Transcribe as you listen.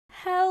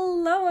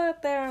Hello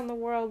out there on the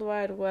World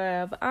Wide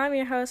Web. I'm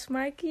your host,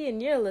 Mikey,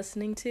 and you're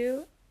listening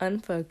to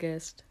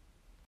Unfocused.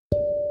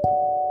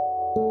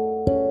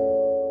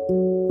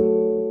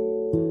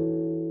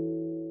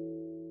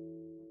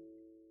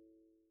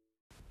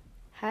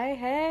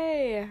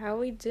 Hey, how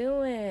we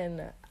doing?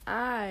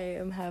 I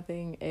am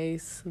having a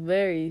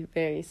very,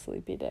 very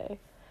sleepy day.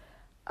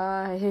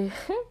 I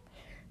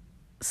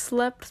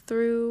slept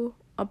through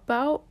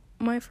about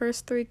my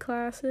first 3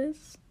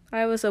 classes.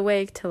 I was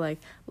awake to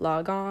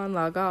log on,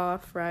 log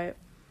off, right?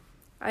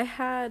 I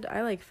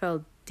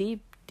fell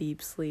deep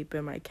sleep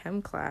in my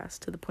chem class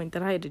to the point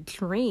that I had a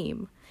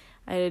dream.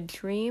 I had a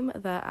dream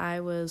that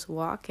I was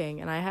walking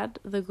and I had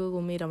the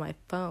Google Meet on my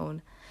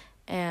phone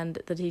and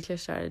the teacher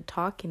started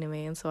talking to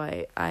me, and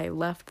so I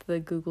left the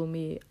Google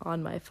Meet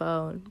on my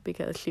phone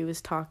because she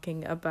was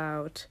talking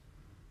about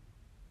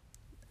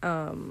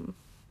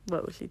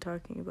what was she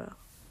talking about?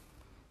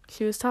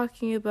 She was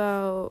talking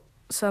about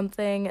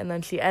something, and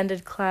then she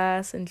ended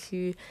class and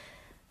she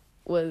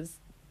was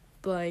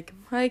like,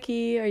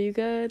 Mikey, are you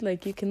good?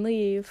 You can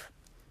leave.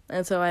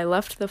 And so I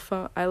left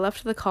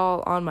the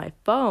call on my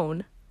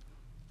phone,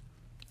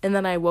 and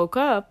then I woke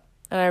up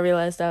and I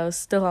realized I was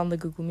still on the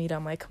Google Meet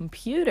on my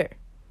computer.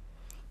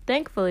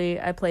 Thankfully,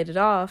 I played it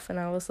off and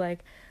I was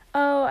like,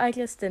 oh, I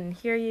just didn't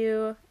hear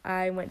you.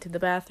 I went to the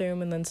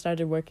bathroom and then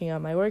started working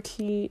on my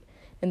worksheet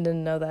and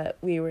didn't know that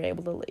we were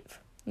able to leave.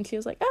 And she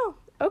was like, oh,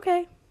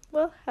 okay,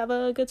 well, have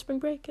a good spring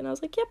break. And I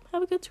was like, yep,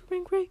 have a good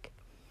spring break.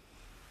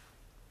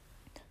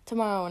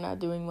 Tomorrow we're not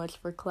doing much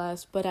for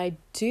class, but I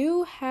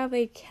do have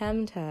a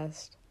chem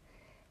test.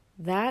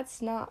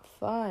 That's not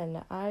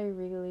fun. I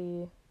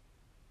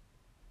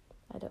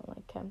don't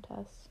like chem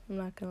tests. I'm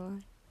not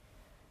gonna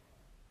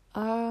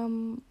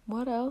lie.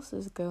 What else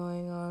is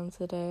going on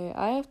today?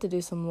 I have to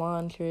do some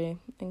laundry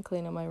and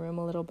clean up my room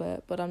a little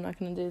bit, but I'm not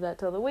gonna do that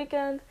till the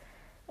weekend.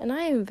 And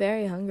I am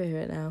very hungry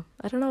right now.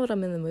 I don't know what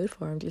I'm in the mood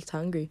for. I'm just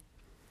hungry.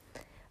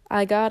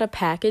 I got a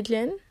package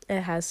in.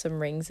 It has some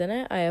rings in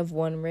it. I have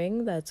one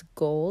ring that's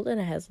gold and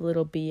it has a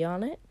little bee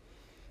on it.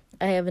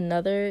 I have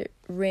another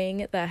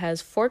ring that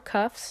has 4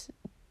 cuffs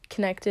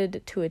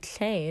connected to a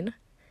chain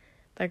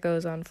that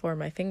goes on 4 of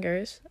my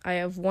fingers. I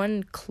have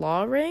one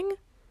claw ring.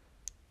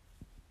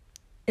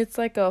 It's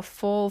like a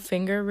full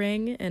finger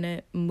ring and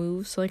it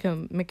moves like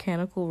a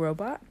mechanical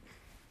robot.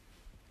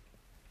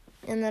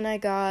 And then I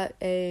got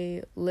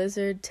a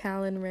lizard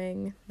talon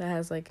ring that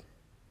has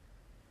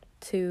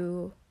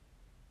 2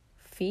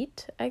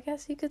 feet, I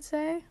guess you could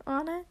say,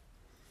 on it.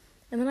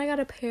 And then I got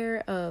a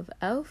pair of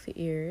elf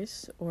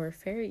ears, or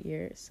fairy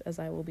ears, as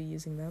I will be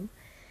using them,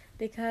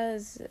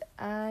 because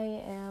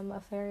I am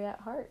a fairy at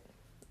heart.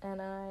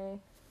 And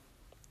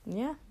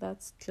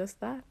that's just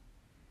that.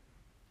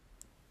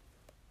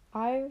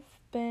 I've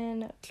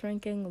been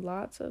drinking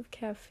lots of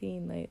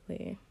caffeine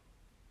lately.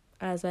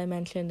 As I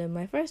mentioned in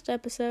my first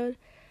episode,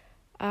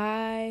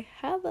 I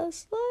have a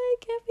slight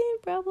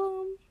caffeine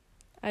problem.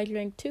 I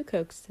drank 2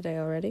 Cokes today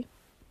already.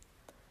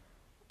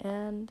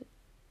 And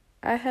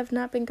I have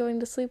not been going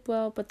to sleep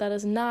well, but that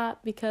is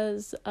not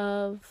because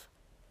of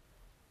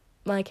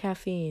my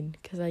caffeine,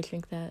 because I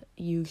drink that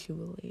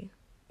usually,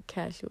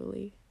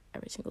 casually,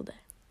 every single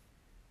day.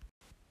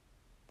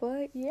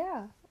 But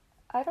yeah,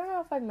 I don't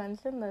know if I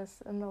mentioned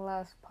this in the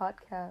last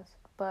podcast,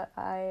 but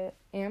I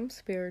am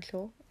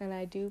spiritual, and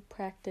I do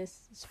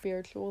practice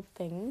spiritual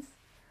things.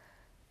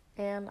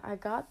 And I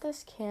got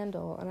this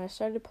candle, and I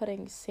started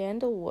putting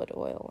sandalwood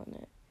oil in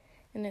it,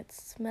 and it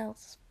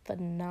smells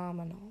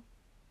phenomenal.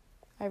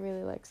 I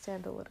really like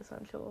sandalwood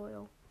essential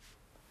oil.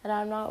 And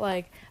I'm not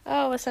like,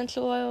 oh,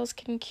 essential oils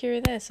can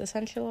cure this,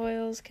 essential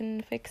oils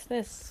can fix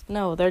this.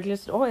 No, they're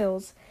just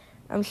oils.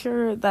 I'm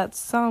sure that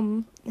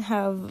some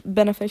have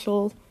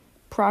beneficial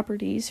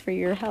properties for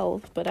your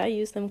health, but I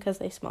use them because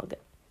they smell good.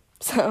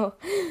 So,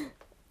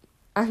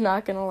 I'm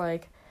not gonna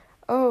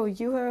oh,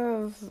 you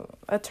have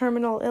a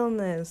terminal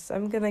illness,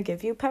 I'm gonna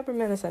give you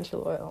peppermint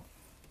essential oil.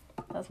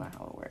 That's not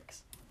how it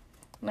works.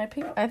 And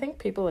I think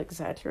people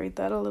exaggerate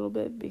that a little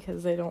bit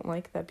because they don't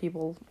like that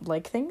people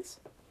like things.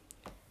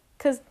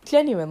 Because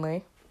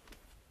genuinely,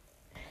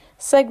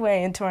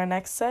 segue into our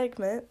next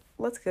segment,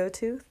 let's go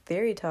to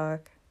Theory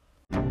Talk.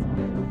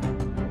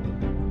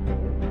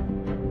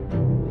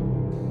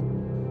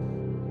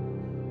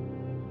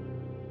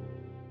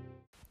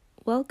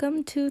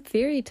 Welcome to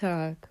Theory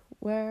Talk,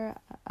 where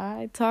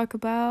I talk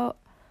about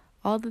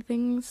all the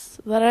things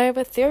that I have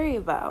a theory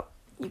about.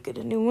 You get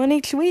a new one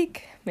each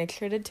week. Make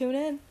sure to tune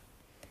in.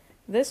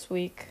 This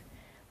week,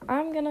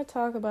 I'm going to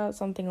talk about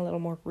something a little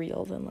more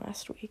real than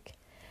last week.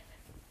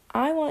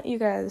 I want you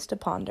guys to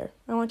ponder.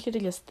 I want you to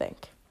just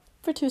think.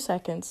 For 2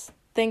 seconds,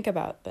 think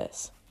about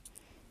this.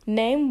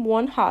 Name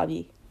one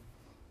hobby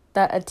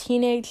that a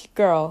teenage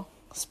girl,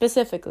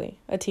 specifically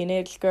a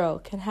teenage girl,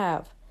 can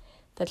have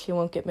that she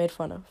won't get made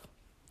fun of.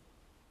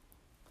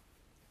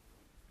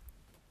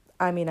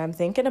 I mean, I'm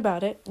thinking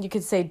about it. You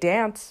could say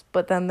dance,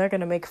 but then they're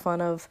going to make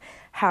fun of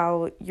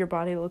how your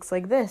body looks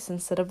like this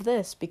instead of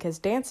this, because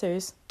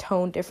dancers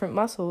tone different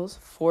muscles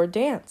for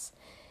dance.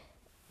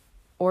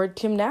 or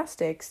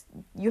gymnastics,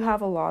 you have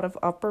a lot of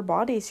upper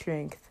body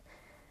strength.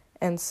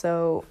 And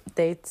so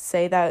they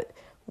say that,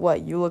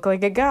 you look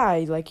like a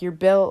guy, like you're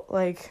built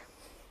like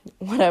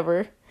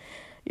whatever.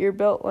 You're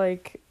built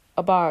like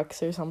a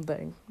box or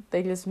something.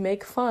 They just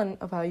make fun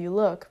of how you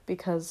look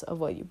because of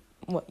what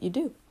you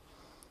do.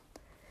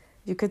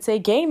 You could say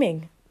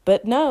gaming,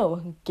 but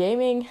no,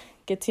 gaming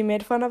gets you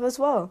made fun of as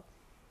well.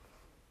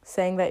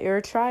 Saying that you're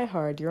a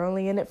tryhard, you're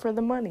only in it for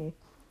the money.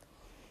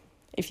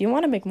 If you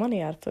want to make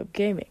money out of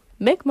gaming,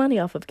 make money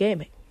off of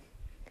gaming.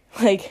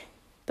 Like,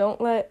 don't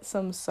let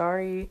some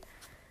sorry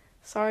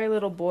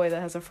little boy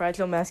that has a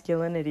fragile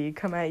masculinity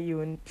come at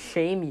you and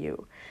shame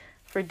you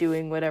for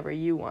doing whatever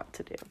you want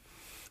to do.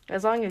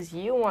 As long as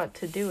you want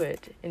to do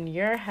it and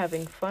you're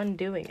having fun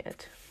doing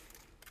it,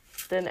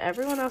 then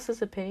everyone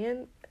else's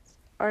opinions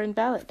are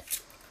invalid.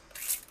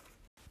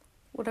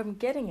 What I'm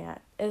getting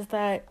at is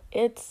that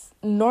it's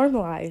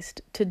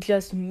normalized to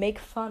just make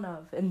fun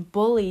of and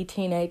bully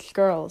teenage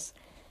girls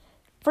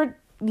for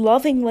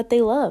loving what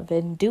they love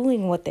and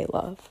doing what they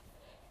love.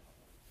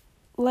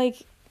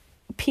 Like,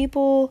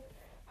 people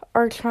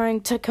are trying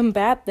to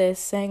combat this,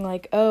 saying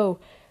like, oh,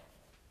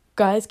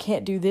 guys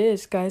can't do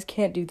this, guys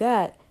can't do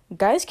that.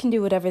 Guys can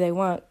do whatever they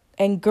want,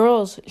 and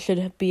girls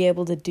should be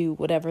able to do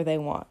whatever they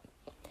want.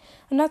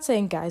 I'm not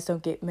saying guys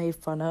don't get made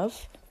fun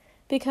of,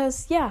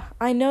 because, yeah,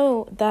 I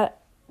know that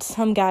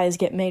some guys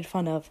get made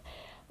fun of,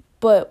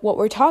 but what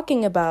we're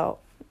talking about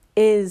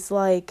is,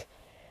 like,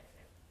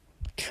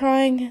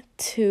 trying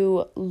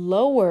to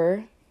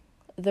lower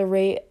the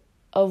rate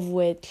of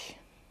which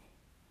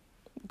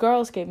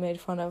girls get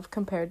made fun of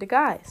compared to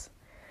guys.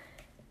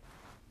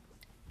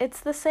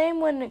 It's the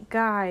same when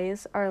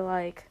guys are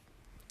like,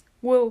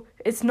 well,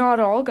 it's not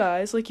all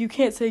guys. Like, you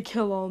can't say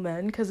kill all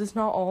men because it's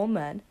not all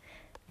men.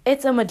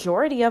 It's a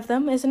majority of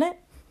them, isn't it?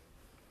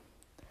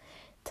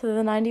 To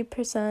the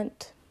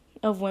 90%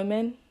 of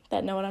women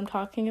that know what I'm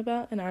talking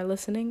about and are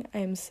listening, I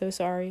am so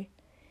sorry.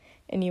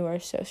 And you are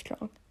so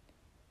strong.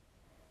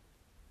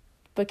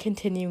 But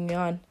continuing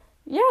on.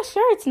 Yeah,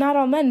 sure, it's not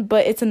all men,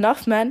 but it's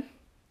enough men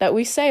that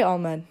we say all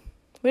men.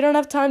 We don't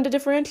have time to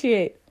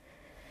differentiate.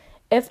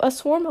 If a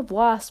swarm of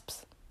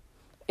wasps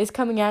is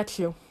coming at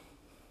you,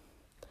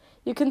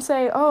 you can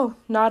say, oh,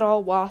 not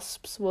all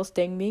wasps will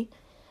sting me.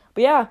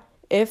 But yeah,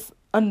 if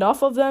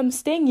enough of them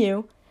sting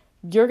you,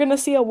 you're going to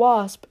see a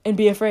wasp and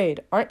be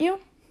afraid, aren't you?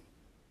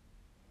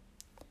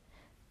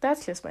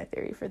 That's just my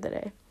theory for the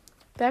day.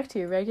 Back to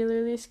your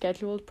regularly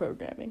scheduled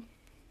programming.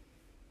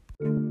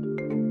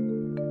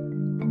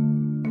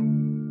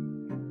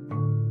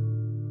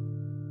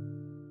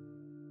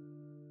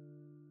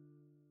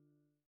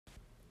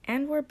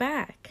 And we're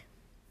back.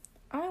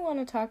 I want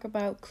to talk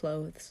about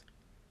clothes.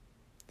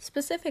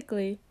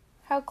 Specifically,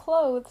 how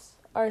clothes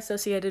are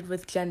associated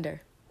with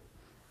gender.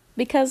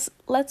 Because,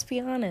 let's be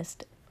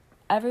honest,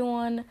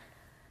 everyone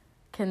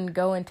can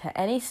go into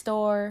any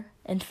store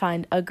and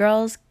find a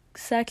girl's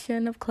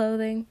section of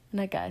clothing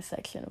and a guy's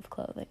section of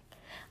clothing.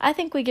 I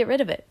think we get rid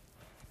of it.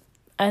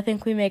 I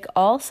think we make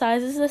all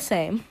sizes the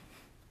same.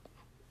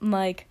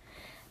 Like,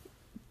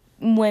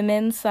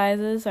 women's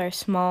sizes are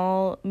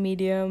small,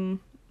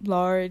 medium,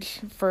 large,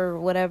 for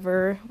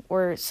whatever,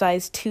 or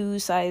size 2,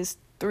 size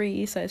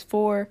 3, size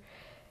 4,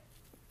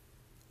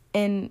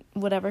 in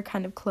whatever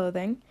kind of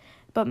clothing.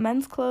 But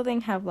men's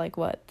clothing have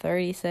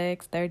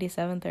 36,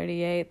 37,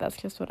 38, that's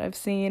just what I've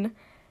seen.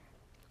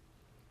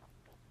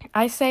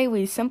 I say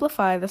we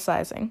simplify the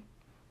sizing,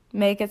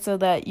 make it so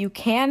that you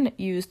can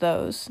use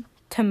those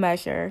to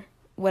measure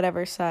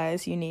whatever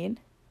size you need.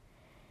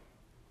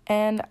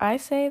 And I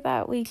say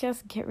that we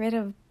just get rid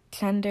of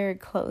gender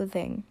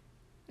clothing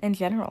in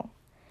general.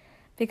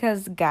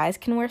 Because guys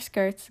can wear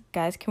skirts,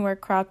 guys can wear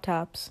crop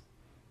tops,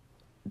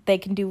 they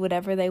can do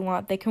whatever they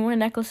want, they can wear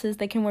necklaces,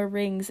 they can wear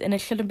rings, and it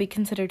shouldn't be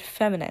considered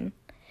feminine,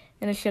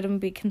 and it shouldn't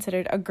be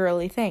considered a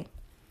girly thing.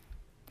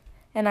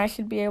 And I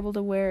should be able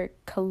to wear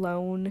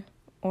cologne,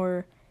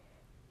 or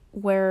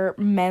wear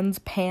men's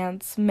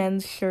pants,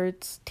 men's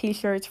shirts,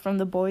 t-shirts from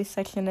the boys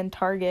section in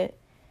Target.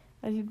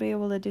 I should be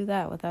able to do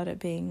that without it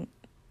being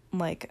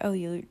like, oh,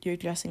 you're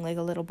dressing like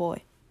a little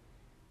boy.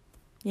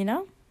 You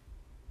know?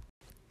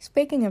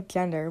 Speaking of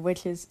gender,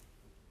 which is,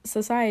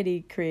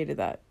 society created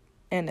that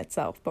in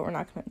itself, but we're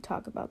not going to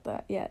talk about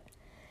that yet.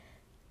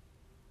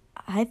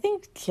 I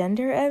think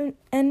gender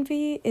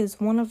envy is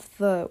one of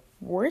the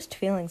worst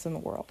feelings in the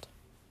world.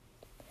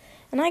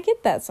 And I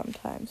get that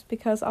sometimes,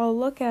 because I'll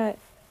look at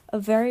a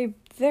very,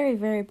 very,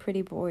 very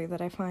pretty boy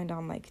that I find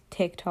on,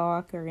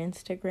 TikTok or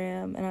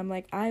Instagram, and I'm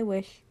like, I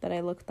wish that I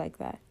looked like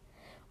that.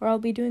 Or I'll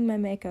be doing my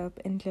makeup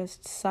and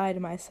just sigh to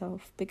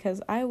myself,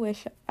 because I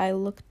wish I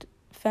looked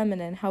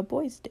feminine how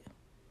boys do.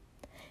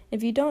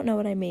 If you don't know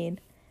what I mean,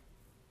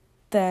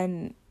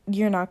 then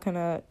you're not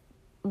gonna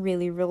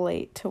really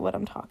relate to what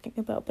I'm talking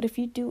about. But if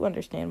you do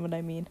understand what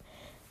I mean,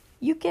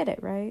 you get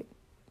it, right?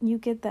 You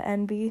get the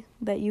envy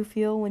that you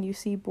feel when you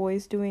see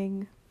boys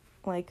doing,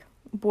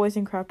 boys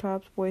in crop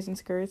tops, boys in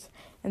skirts,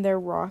 and they're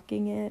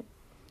rocking it,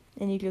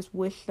 and you just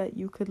wish that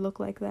you could look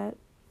like that,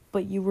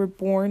 but you were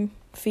born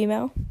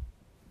female.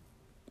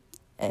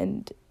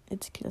 and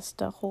it's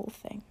just a whole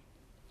thing.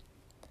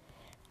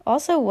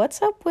 Also,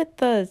 what's up with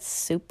the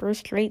super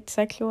straight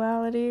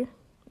sexuality,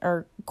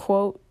 or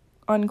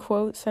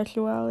quote-unquote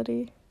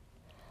sexuality?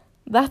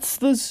 That's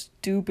the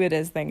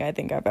stupidest thing I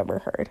think I've ever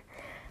heard.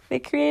 They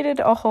created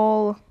a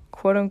whole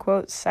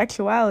quote-unquote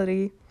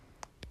sexuality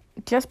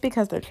just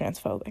because they're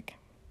transphobic.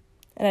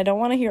 And I don't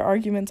want to hear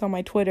arguments on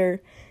my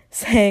Twitter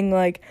saying,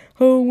 like,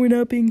 oh, we're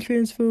not being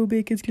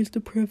transphobic, it's just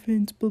a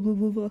preference, blah, blah,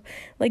 blah, blah.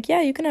 Like,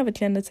 yeah, you can have a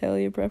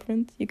genitalia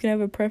preference. You can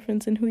have a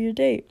preference in who you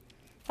date.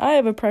 I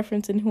have a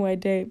preference in who I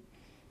date.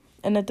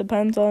 And it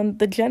depends on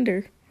the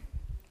gender.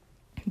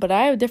 But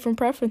I have different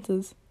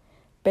preferences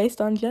based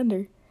on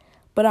gender.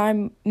 But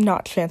I'm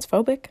not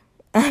transphobic.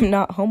 I'm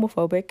not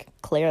homophobic,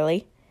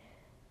 clearly.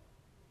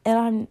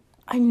 And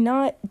I'm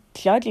not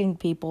judging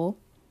people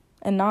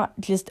and not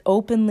just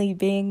openly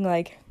being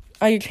like,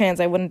 oh, you're trans,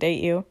 I wouldn't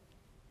date you.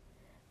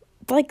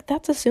 Like,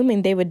 that's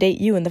assuming they would date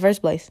you in the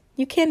first place.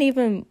 You can't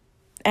even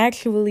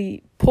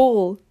actually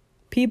pull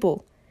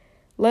people,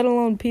 let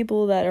alone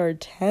people that are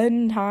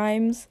 10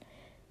 times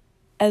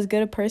as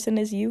good a person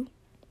as you.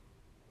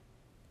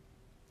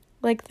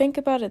 Like, think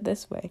about it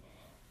this way.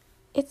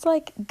 It's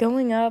like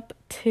going up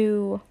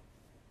to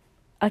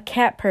a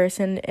cat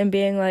person and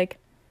being like,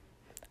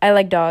 I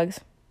like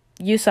dogs.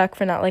 You suck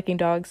for not liking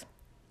dogs.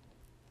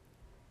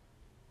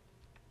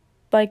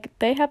 Like,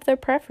 they have their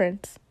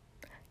preference.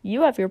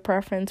 You have your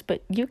preference,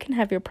 but you can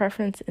have your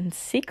preference in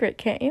secret,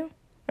 can't you?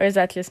 Or is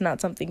that just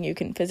not something you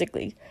can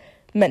physically,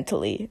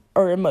 mentally,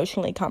 or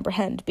emotionally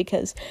comprehend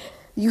because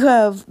you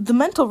have the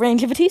mental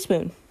range of a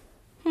teaspoon?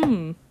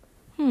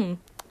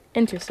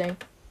 Interesting.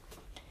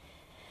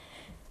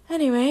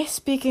 Anyway,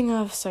 speaking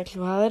of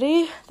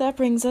sexuality, that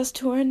brings us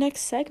to our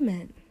next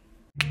segment.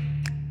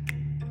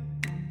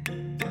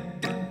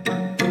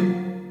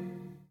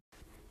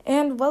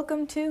 And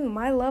welcome to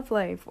my love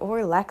life,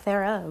 or lack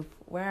thereof,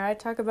 where I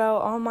talk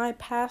about all my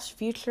past,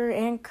 future,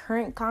 and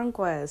current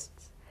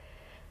conquests.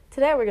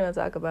 Today we're going to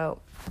talk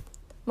about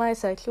my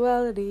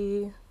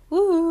sexuality.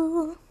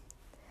 Woo!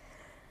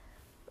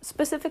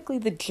 Specifically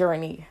the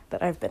journey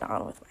that I've been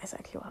on with my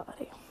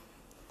sexuality.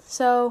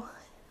 So,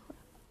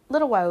 a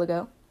little while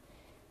ago,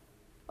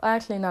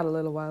 actually not a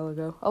little while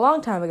ago, a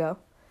long time ago,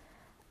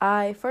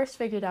 I first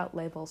figured out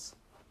labels.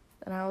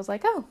 And I was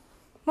like, oh,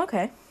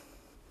 okay.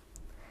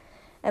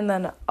 And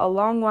then a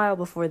long while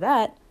before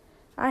that,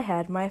 I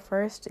had my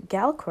first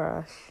gal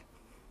crush.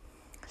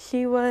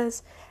 She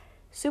was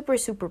super,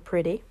 super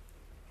pretty.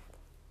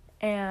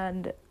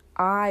 And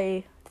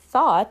I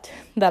thought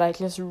that I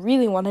just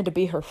really wanted to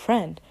be her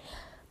friend.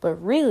 But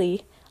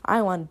really,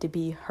 I wanted to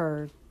be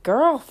her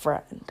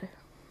girlfriend.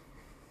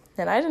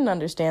 And I didn't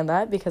understand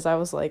that because I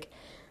was like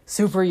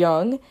super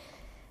young.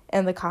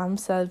 And the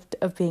concept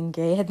of being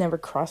gay had never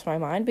crossed my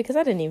mind because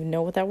I didn't even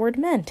know what that word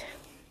meant.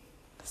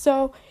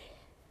 So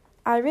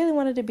I really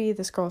wanted to be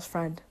this girl's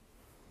friend.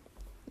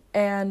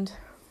 And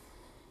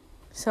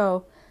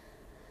so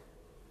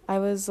I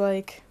was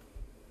like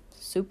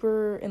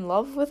super in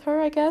love with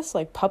her, I guess,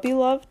 like puppy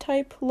love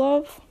type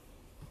love.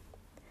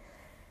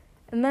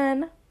 And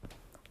then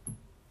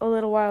a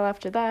little while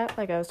after that,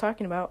 like I was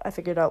talking about, I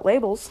figured out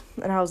labels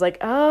and I was like,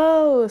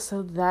 oh,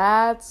 so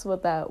that's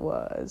what that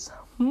was.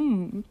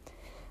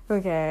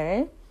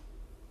 Okay.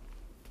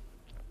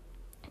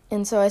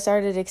 And so I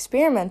started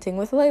experimenting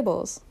with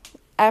labels.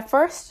 At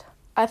first,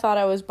 I thought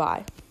I was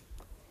bi.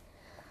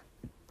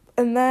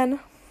 And then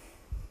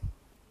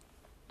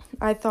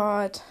I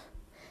thought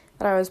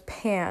that I was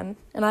pan.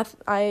 And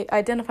I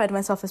identified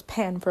myself as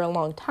pan for a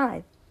long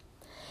time.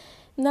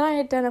 And then I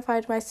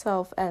identified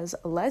myself as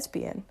a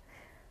lesbian.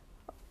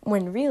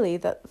 When really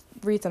the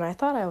reason I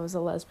thought I was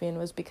a lesbian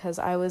was because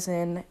I was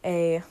in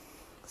a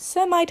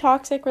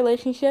semi-toxic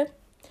relationship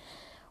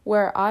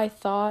where I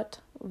thought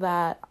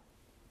that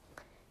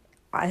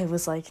I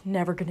was like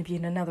never going to be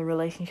in another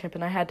relationship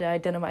and I had to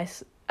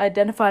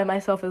identify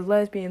myself as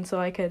lesbian so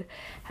I could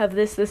have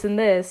this, and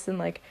this, and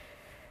like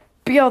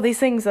be all these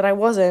things that I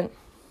wasn't.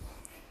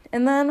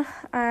 And then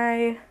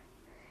I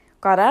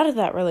got out of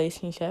that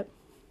relationship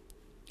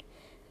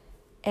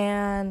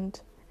and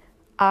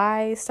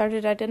I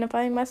started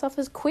identifying myself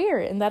as queer,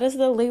 and that is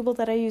the label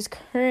that I use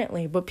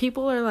currently. But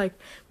people are like,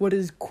 what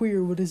is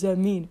queer? What does that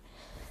mean?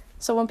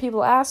 So when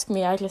people ask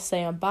me, I just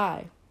say I'm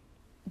bi.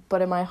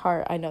 But in my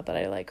heart, I know that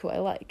I like who I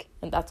like,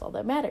 and that's all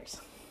that matters.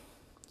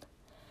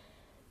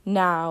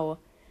 Now,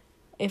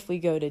 if we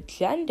go to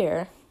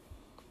gender,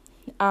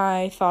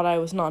 I thought I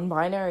was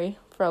non-binary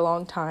for a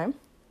long time.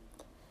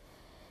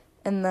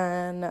 And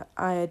then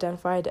I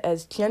identified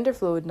as gender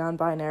fluid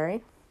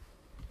non-binary.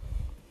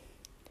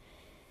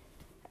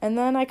 And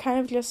then I kind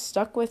of just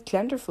stuck with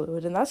gender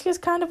fluid, and that's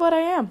just kind of what I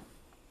am.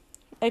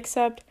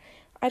 Except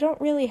I don't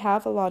really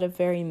have a lot of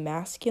very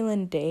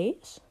masculine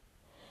days.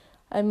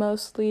 I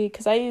mostly,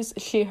 because I use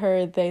she,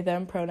 her, they,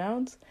 them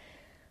pronouns.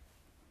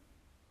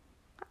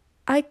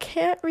 I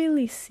can't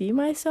really see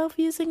myself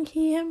using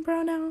he, him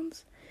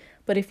pronouns.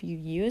 But if you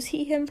use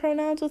he, him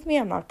pronouns with me,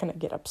 I'm not going to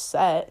get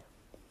upset.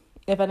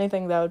 If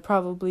anything, that would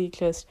probably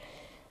just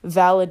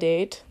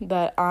validate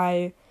that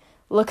I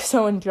look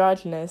so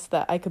androgynous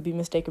that I could be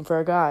mistaken for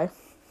a guy,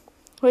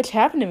 which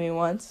happened to me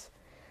once.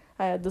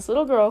 I had this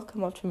little girl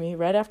come up to me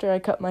right after I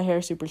cut my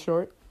hair super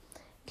short.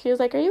 She was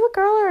like, "Are you a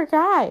girl or a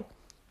guy?"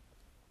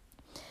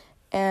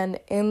 And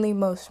in the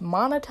most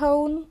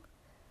monotone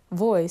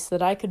voice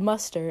that I could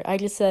muster, I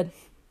just said,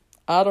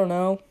 "I don't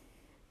know."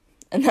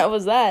 And that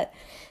was that.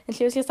 And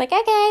she was just like,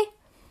 "Okay."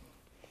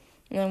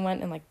 And then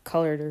went and, like,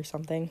 colored or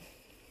something.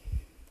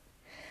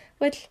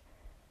 Which,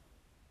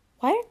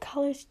 why are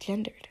colors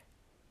gendered?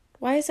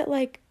 Why is it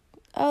like,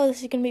 oh,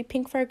 this is going to be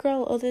pink for a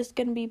girl, oh, this is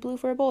going to be blue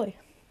for a boy?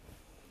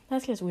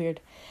 That's just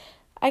weird.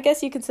 I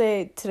guess you could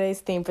say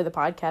today's theme for the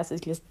podcast is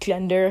just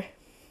gender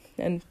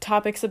and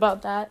topics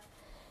about that.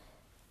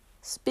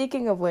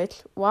 Speaking of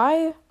which,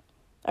 why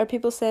are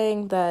people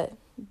saying that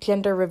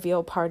gender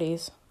reveal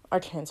parties are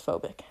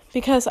transphobic?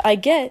 Because I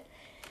get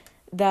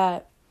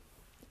that,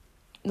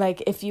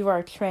 like, if you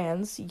are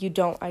trans, you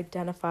don't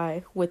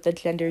identify with the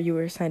gender you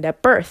were assigned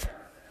at birth.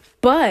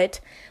 But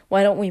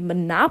why don't we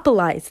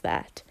monopolize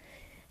that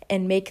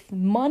and make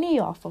money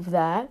off of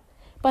that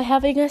by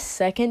having a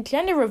second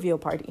gender reveal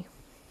party?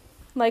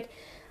 Like,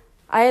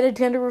 I had a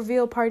gender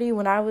reveal party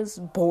when I was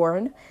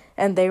born,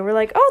 and they were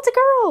like, "Oh, it's a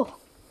girl."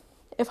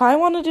 If I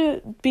wanted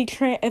to be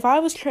if I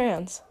was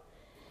trans,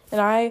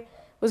 and I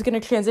was going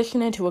to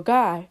transition into a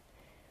guy,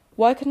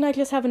 why couldn't I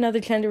just have another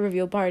gender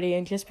reveal party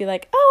and just be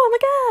like, "Oh, I'm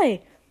a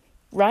guy,"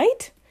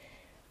 right?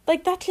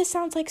 Like, that just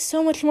sounds like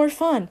so much more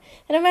fun.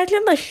 And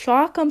imagine the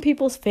shock on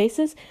people's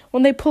faces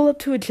when they pull up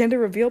to a gender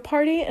reveal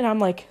party and I'm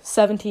like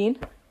 17,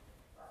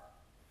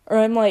 or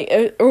I'm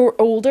like or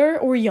older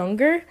or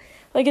younger.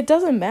 Like, it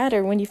doesn't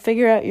matter when you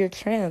figure out you're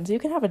trans. You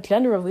can have a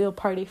gender reveal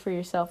party for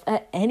yourself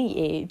at any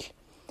age.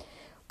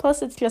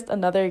 Plus, it's just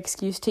another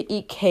excuse to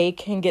eat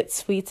cake and get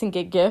sweets and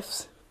get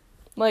gifts.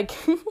 Like,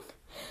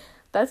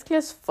 that's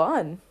just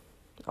fun,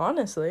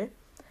 honestly.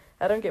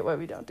 I don't get why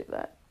we don't do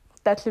that.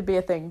 That should be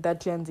a thing that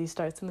Gen Z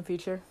starts in the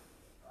future.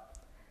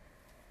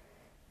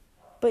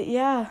 But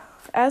yeah,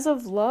 as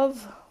of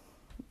love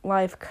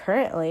life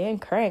currently, in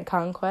current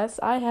conquests,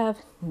 I have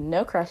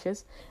no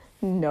crushes.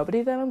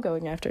 Nobody that I'm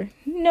going after.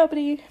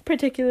 Nobody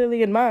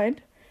particularly in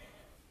mind.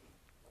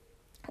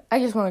 I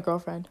just want a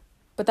girlfriend.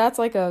 But that's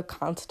like a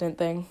constant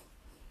thing.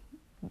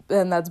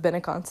 And that's been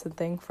a constant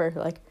thing for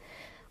like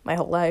my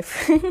whole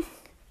life.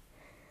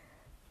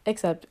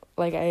 Except,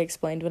 like I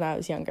explained when I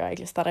was younger, I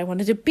just thought I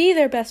wanted to be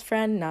their best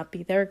friend, not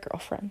be their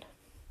girlfriend.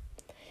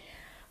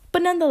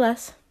 But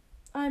nonetheless,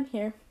 I'm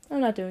here.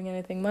 I'm not doing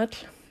anything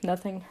much.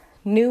 Nothing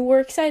new or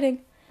exciting.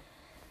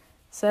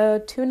 So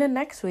tune in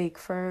next week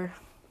for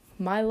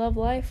my love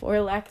life, or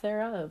lack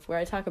thereof, where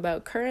I talk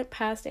about current,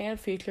 past, and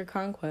future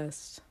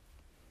conquests.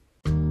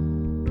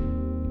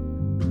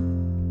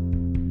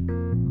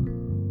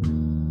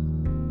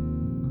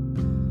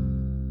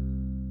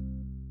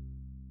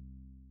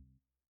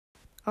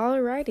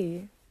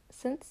 Alrighty,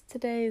 since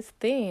today's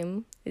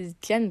theme is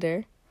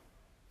gender,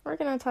 we're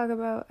going to talk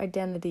about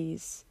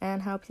identities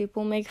and how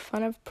people make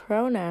fun of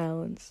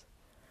pronouns.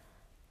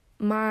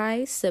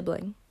 My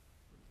sibling,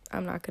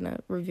 I'm not going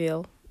to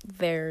reveal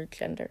their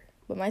gender,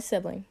 but my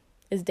sibling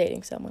is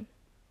dating someone.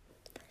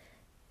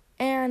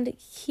 And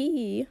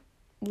he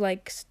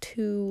likes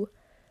to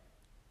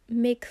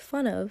make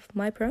fun of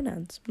my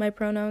pronouns. My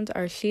pronouns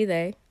are she,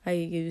 they. I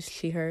use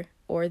she, her,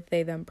 or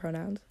they, them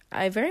pronouns.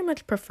 I very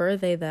much prefer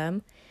they,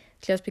 them,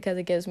 just because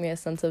it gives me a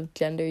sense of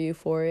gender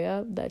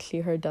euphoria that she,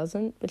 her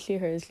doesn't. But she,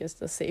 her is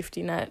just a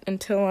safety net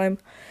until I'm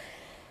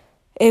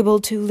able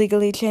to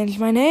legally change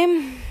my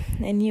name.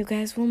 And you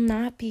guys will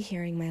not be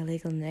hearing my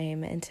legal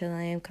name until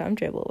I am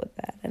comfortable with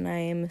that. And I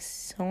am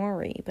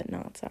sorry, but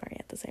not sorry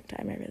at the same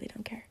time. I really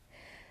don't care.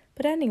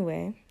 But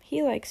anyway,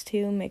 he likes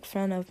to make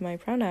fun of my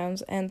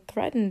pronouns and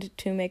threatened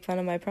to make fun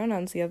of my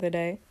pronouns the other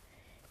day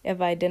if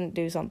I didn't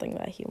do something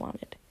that he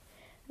wanted.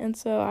 And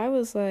so I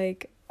was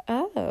like,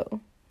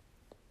 oh,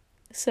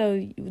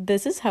 so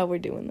this is how we're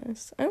doing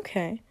this.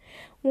 Okay.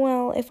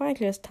 Well, if I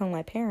just tell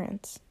my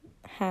parents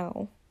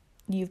how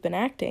you've been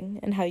acting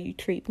and how you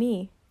treat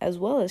me, as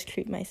well as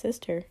treat my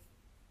sister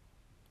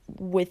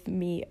with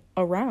me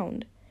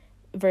around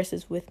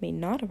versus with me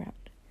not around,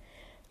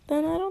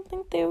 then I don't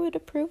think they would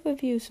approve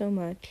of you so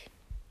much.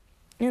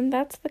 And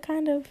those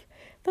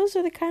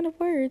are the kind of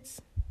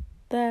words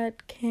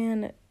that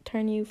can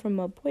turn you from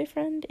a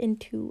boyfriend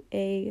into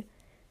a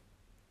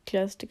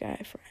just a guy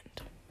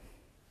friend.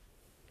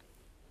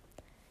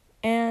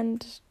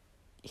 And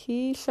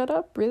he shut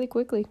up really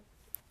quickly.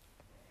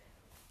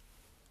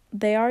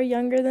 They are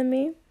younger than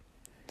me,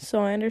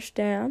 so I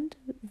understand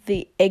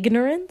the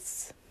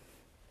ignorance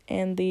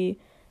and the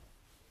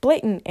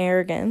blatant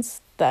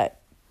arrogance that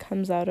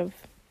comes out of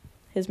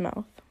his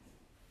mouth.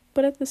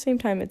 But at the same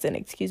time, it's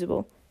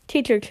inexcusable.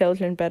 Teach your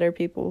children better,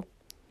 people.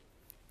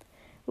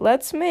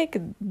 Let's make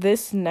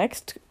this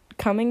next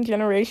coming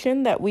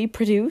generation that we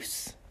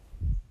produce,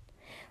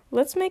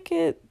 let's make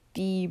it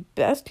the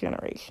best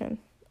generation,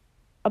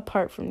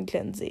 apart from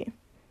Gen Z.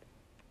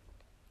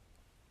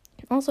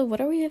 Also,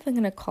 what are we even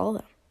going to call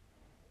them?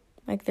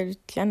 Like, there's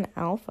Gen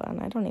Alpha,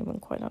 and I don't even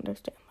quite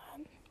understand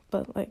that.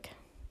 But, like,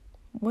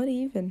 What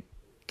even?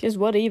 Just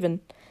what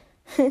even?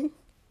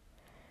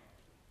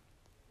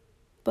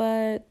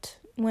 But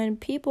when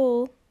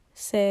people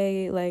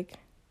say, like,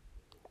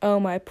 oh,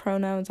 my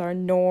pronouns are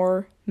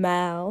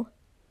normal,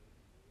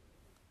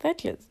 that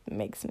just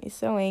makes me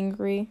so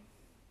angry.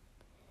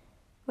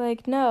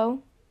 Like,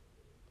 no,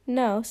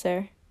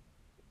 sir.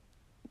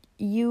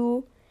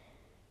 You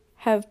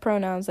have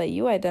pronouns that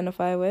you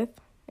identify with,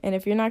 and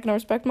if you're not going to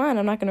respect mine,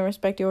 I'm not going to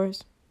respect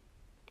yours.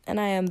 And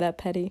I am that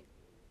petty.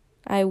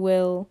 I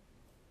will,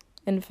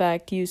 in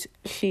fact, use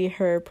she,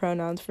 her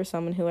pronouns for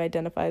someone who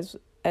identifies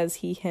as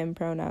he, him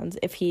pronouns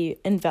if he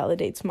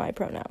invalidates my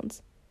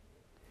pronouns.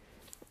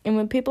 And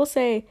when people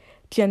say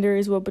gender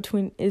is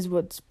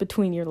what's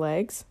between your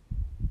legs,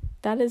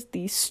 that is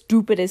the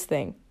stupidest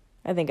thing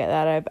I think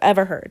that I've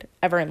ever heard,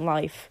 ever in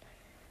life.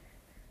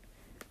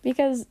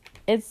 Because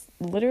it's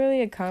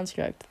literally a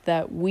construct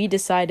that we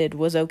decided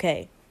was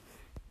okay.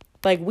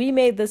 Like, we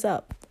made this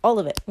up. All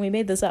of it. We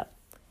made this up.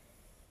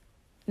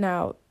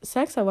 Now,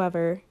 sex,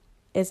 however,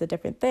 is a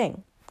different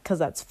thing, because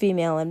that's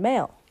female and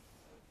male.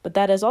 But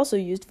that is also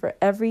used for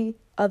every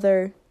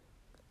other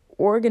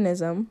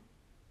organism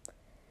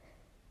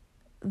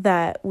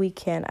that we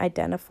can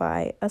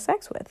identify a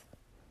sex with.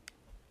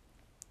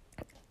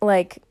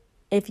 Like,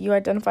 if you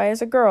identify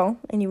as a girl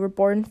and you were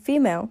born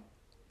female,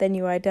 then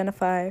you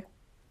identify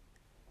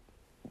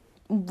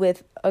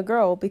with a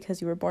girl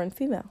because you were born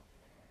female.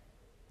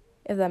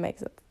 If that makes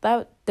sense.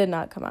 That did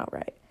not come out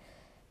right.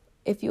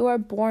 If you are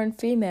born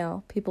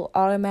female, people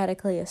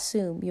automatically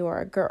assume you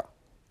are a girl.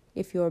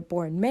 If you are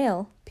born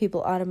male,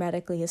 people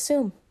automatically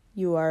assume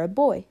you are a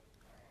boy.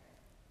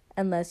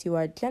 Unless you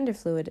are gender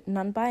fluid,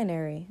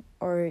 non-binary,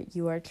 or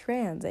you are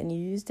trans and you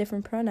use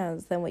different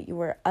pronouns than what you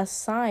were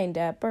assigned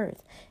at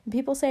birth. And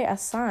people say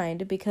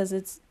assigned because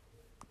it's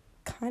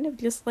kind of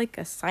just like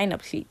a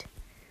sign-up sheet.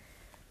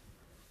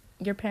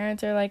 Your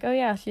parents are like, oh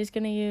yeah, she's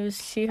going to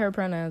use she, her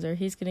pronouns, or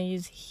he's going to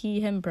use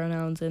he, him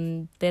pronouns,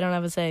 and they don't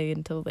have a say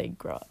until they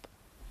grow up.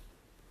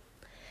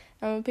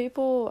 And when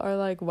people are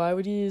like, why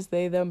would you use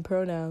they, them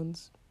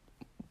pronouns?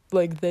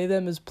 Like, they,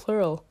 them is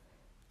plural.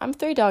 I'm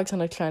 3 dogs in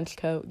a trench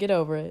coat. Get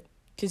over it.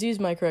 Just use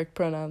my correct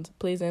pronouns,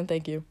 please and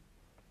thank you.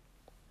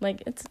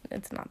 Like, it's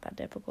not that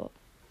difficult.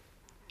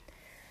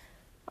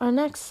 Our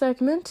next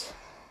segment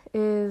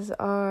is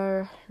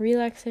our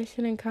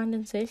relaxation and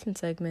condensation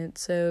segment.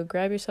 So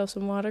grab yourself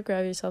some water,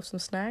 grab yourself some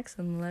snacks,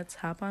 and let's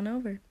hop on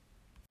over.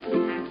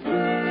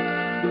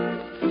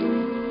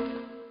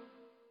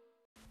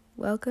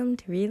 Welcome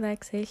to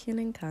Relaxation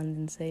and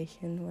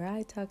Condensation, where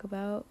I talk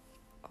about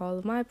all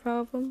of my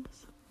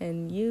problems,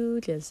 and you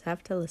just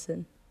have to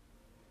listen.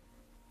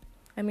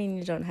 I mean,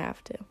 you don't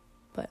have to,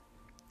 but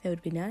it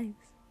would be nice.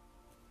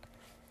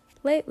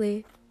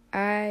 Lately,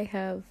 I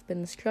have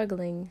been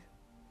struggling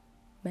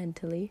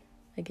mentally,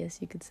 I guess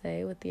you could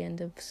say, with the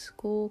end of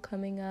school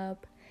coming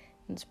up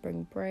and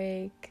spring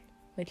break,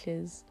 which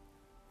is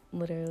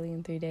literally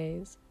in 3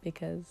 days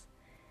because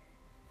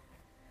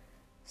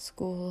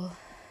school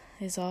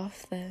is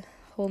off the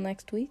whole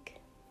next week.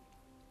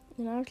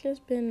 And I've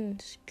just been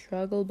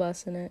struggle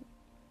bussing it.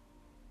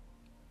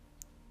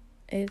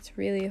 It's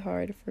really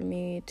hard for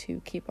me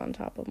to keep on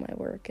top of my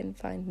work and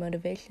find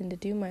motivation to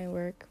do my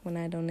work when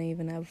I don't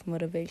even have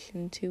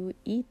motivation to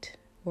eat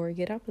or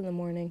get up in the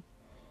morning.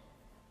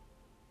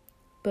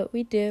 But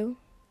we do,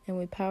 and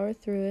we power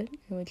through it,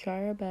 and we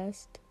try our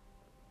best.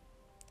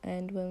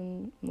 And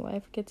when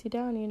life gets you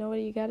down, you know what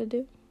you gotta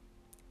do?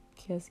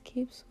 Just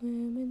keep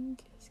swimming,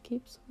 just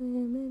keep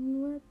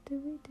swimming. What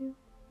do?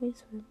 We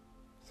swim.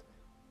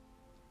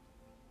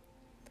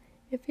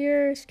 If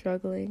you're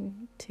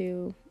struggling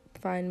to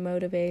find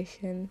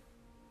motivation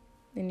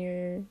and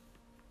you're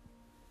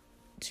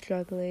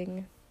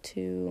struggling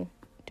to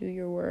do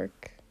your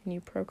work and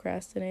you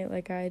procrastinate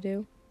like I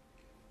do,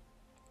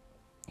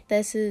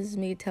 this is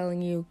me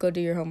telling you, go do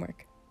your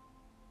homework.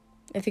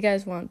 If you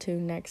guys want to,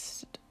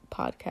 next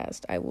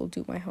podcast, I will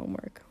do my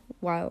homework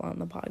while on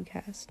the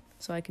podcast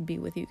so I could be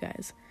with you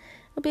guys.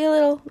 It'll be a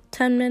little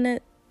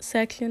 10-minute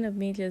section of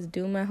me just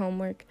doing my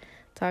homework,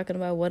 talking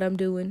about what I'm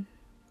doing,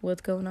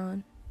 what's going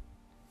on.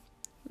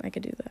 I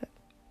could do that.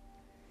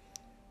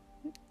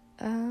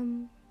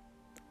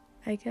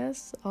 I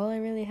guess all I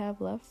really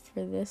have left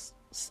for this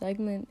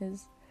segment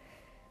is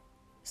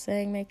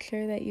saying make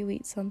sure that you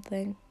eat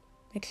something.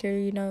 Make sure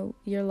you know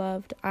you're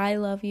loved. I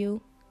love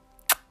you.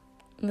 A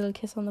little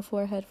kiss on the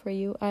forehead for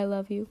you. I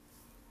love you.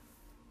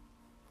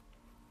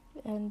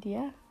 And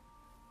yeah,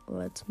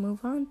 let's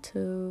move on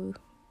to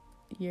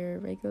your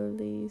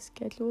regularly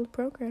scheduled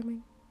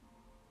programming.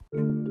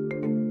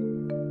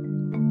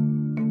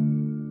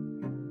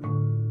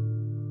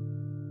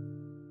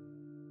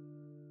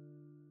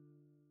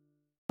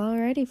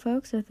 Alrighty,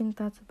 folks, I think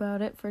that's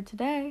about it for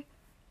today.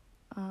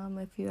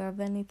 If you have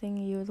anything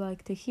you would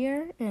like to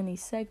hear, any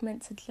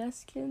segment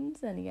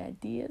suggestions, any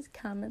ideas,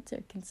 comments,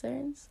 or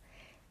concerns,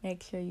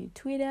 make sure you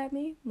tweet at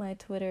me. My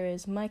Twitter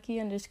is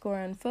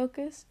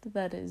Mikey_unfocused.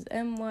 That is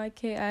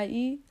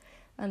MYKIE_UNFOCUSED.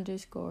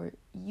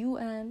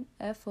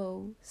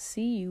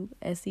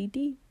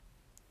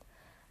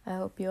 I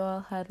hope you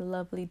all had a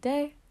lovely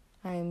day.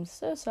 I'm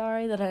so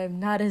sorry that I'm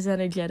not as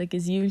energetic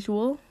as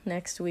usual.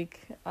 Next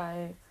week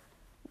I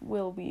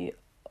will be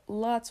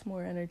lots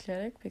more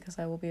energetic because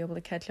I will be able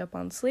to catch up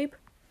on sleep.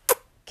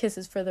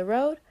 Kisses for the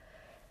road.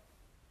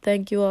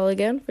 Thank you all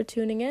again for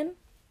tuning in.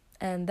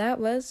 And that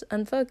was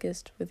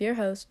Unfocused with your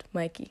host,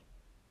 Mikey.